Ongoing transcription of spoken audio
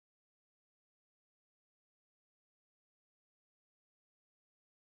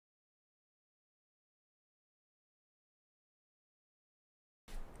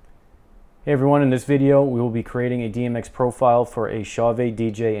Hey everyone, in this video we will be creating a DMX profile for a Chauvet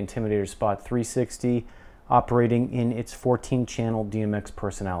DJ Intimidator Spot 360 operating in its 14-channel DMX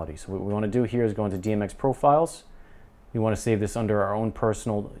personality. So what we want to do here is go into DMX profiles. We want to save this under our own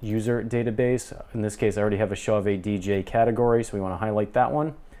personal user database. In this case I already have a Chauvet DJ category, so we want to highlight that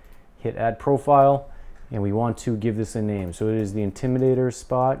one, hit add profile, and we want to give this a name. So it is the Intimidator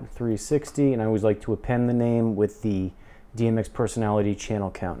Spot 360, and I always like to append the name with the DMX personality channel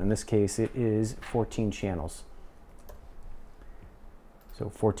count. In this case it is 14 channels. So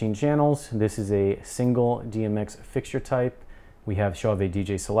 14 channels. This is a single DMX fixture type. We have Chauvet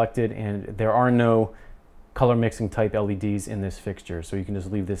DJ selected, and there are no color mixing type LEDs in this fixture, so you can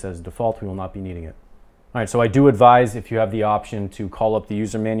just leave this as default. We will not be needing it. Alright, so I do advise, if you have the option, to call up the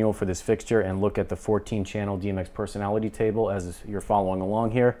user manual for this fixture and look at the 14 channel DMX personality table as you're following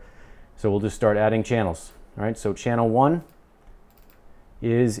along here. So we'll just start adding channels. All right, so channel 1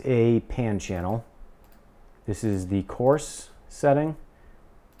 is a pan channel. This is the coarse setting.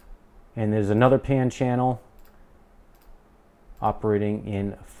 And there's another pan channel operating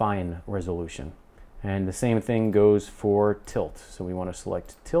in fine resolution. And the same thing goes for tilt. So we want to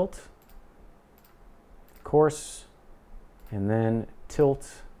select tilt, coarse, and then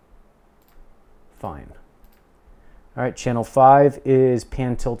tilt, fine. All right, channel 5 is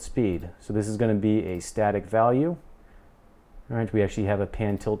pan tilt speed. So this is going to be a static value. All right, we actually have a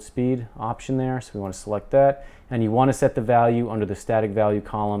pan tilt speed option there, so we want to select that. And you want to set the value under the static value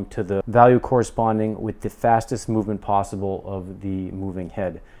column to the value corresponding with the fastest movement possible of the moving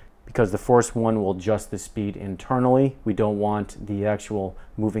head. Because the force one will adjust the speed internally, we don't want the actual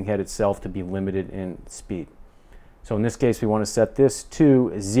moving head itself to be limited in speed. So in this case, we want to set this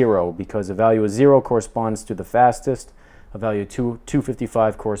to 0 because a value of 0 corresponds to the fastest. A value of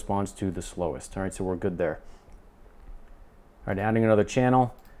 255 corresponds to the slowest. All right, so we're good there. All right, adding another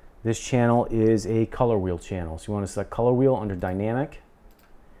channel. This channel is a color wheel channel. So you want to select color wheel under dynamic.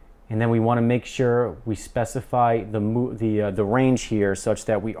 And then we want to make sure we specify the range here such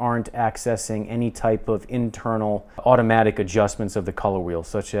that we aren't accessing any type of internal automatic adjustments of the color wheel,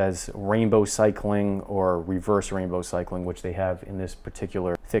 such as rainbow cycling or reverse rainbow cycling, which they have in this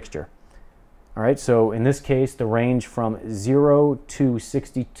particular fixture. All right, so in this case, the range from 0 to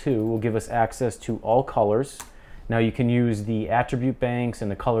 62 will give us access to all colors. Now you can use the attribute banks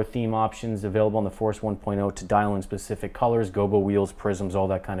and the color theme options available on the Force 1.0 to dial in specific colors, gobo wheels, prisms, all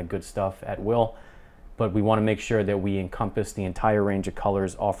that kind of good stuff at will. But we want to make sure that we encompass the entire range of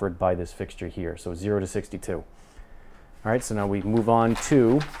colors offered by this fixture here, so 0 to 62. All right, so now we move on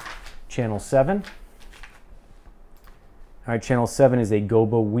to channel 7. All right, channel 7 is a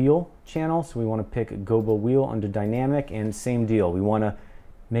gobo wheel channel, so we want to pick gobo wheel under dynamic, and same deal. We want to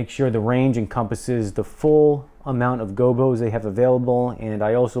make sure the range encompasses the full amount of gobos they have available, and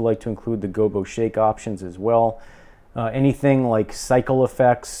I also like to include the gobo shake options as well. Anything like cycle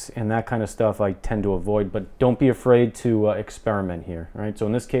effects and that kind of stuff I tend to avoid, but don't be afraid to experiment here. All right, so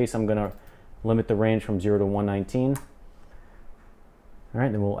in this case I'm going to limit the range from 0 to 119. All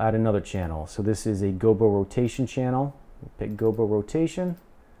right, then we'll add another channel. So this is a gobo rotation channel. We'll pick gobo rotation,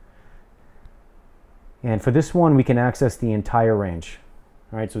 and for this one we can access the entire range.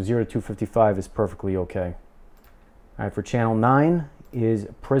 All right, so 0 to 255 is perfectly okay. All right, for channel 9 is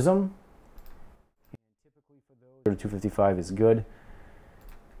prism. Typically for those, 0 to 255 is good.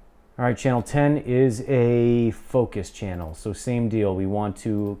 All right, channel 10 is a focus channel. So same deal, we want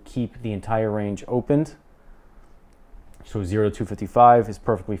to keep the entire range opened. So 0 to 255 is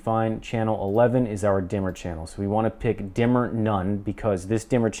perfectly fine. Channel 11 is our dimmer channel. So we want to pick dimmer none because this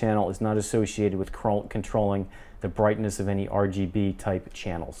dimmer channel is not associated with controlling the brightness of any RGB type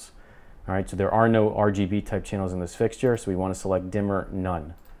channels. All right, so there are no RGB type channels in this fixture, so we want to select dimmer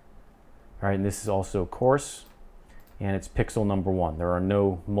none. All right, and this is also coarse, and it's pixel number 1. There are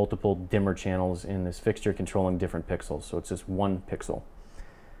no multiple dimmer channels in this fixture controlling different pixels, so it's just one pixel.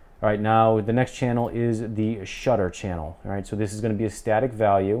 All right, now the next channel is the shutter channel. All right, so this is going to be a static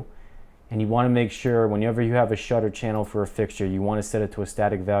value, and you want to make sure whenever you have a shutter channel for a fixture, you want to set it to a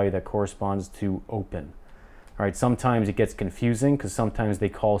static value that corresponds to open. All right, sometimes it gets confusing because sometimes they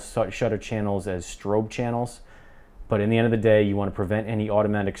call shutter channels as strobe channels, but in the end of the day, you want to prevent any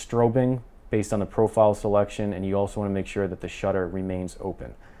automatic strobing based on the profile selection, and you also want to make sure that the shutter remains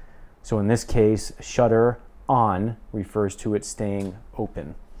open. So in this case, shutter on refers to it staying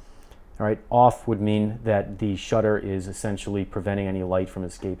open. All right, off would mean that the shutter is essentially preventing any light from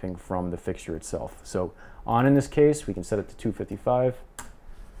escaping from the fixture itself. So on in this case, we can set it to 255,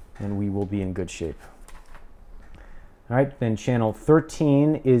 and we will be in good shape. All right, then channel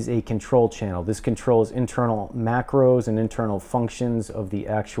 13 is a control channel. This controls internal macros and internal functions of the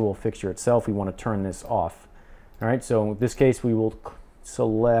actual fixture itself. We want to turn this off. All right, so in this case, we will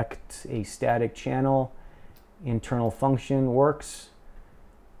select a static channel, internal function works,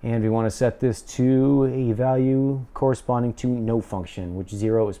 and we want to set this to a value corresponding to no function, which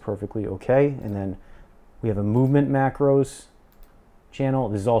 0 is perfectly okay. And then we have a movement macros channel.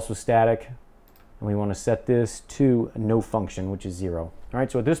 This is also static. And we want to set this to no function, which is 0. All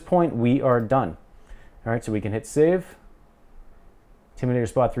right, so at this point, we are done. All right, so we can hit save. Intimidator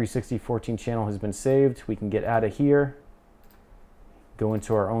Spot 360 14 channel has been saved. We can get out of here, go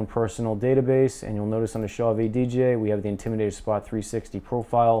into our own personal database, and you'll notice on the Chauvet DJ, we have the Intimidator Spot 360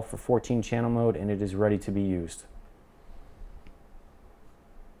 profile for 14 channel mode, and it is ready to be used.